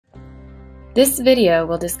This video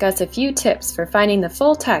will discuss a few tips for finding the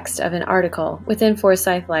full text of an article within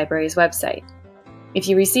Forsyth Library's website. If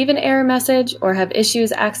you receive an error message or have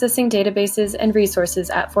issues accessing databases and resources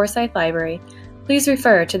at Forsyth Library, please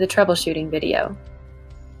refer to the troubleshooting video.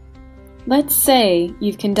 Let's say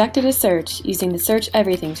you've conducted a search using the Search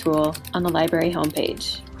Everything tool on the library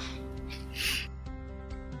homepage.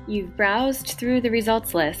 You've browsed through the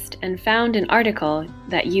results list and found an article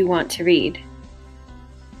that you want to read.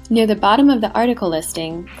 Near the bottom of the article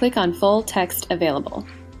listing, click on Full Text Available.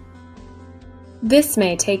 This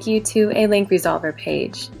may take you to a link resolver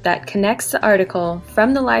page that connects the article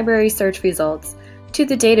from the library search results to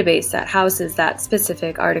the database that houses that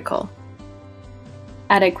specific article.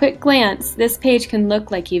 At a quick glance, this page can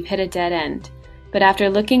look like you've hit a dead end, but after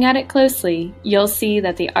looking at it closely, you'll see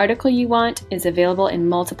that the article you want is available in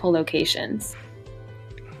multiple locations.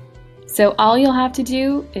 So all you'll have to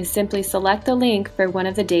do is simply select the link for one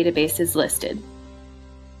of the databases listed.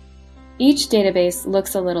 Each database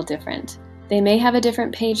looks a little different. They may have a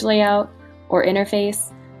different page layout or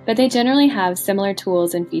interface, but they generally have similar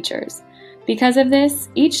tools and features. Because of this,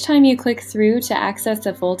 each time you click through to access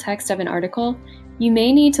the full text of an article, you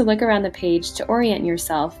may need to look around the page to orient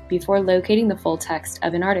yourself before locating the full text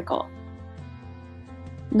of an article.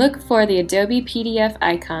 Look for the Adobe PDF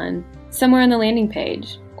icon somewhere on the landing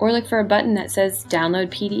page, or look for a button that says Download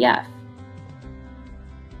PDF.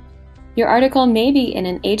 Your article may be in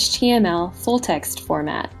an HTML full text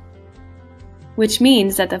format, which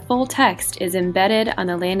means that the full text is embedded on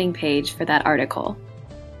the landing page for that article.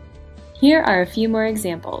 Here are a few more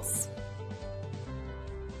examples.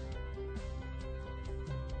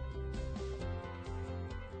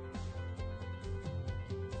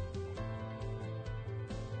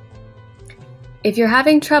 If you're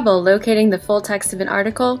having trouble locating the full text of an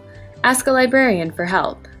article, ask a librarian for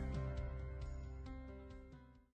help.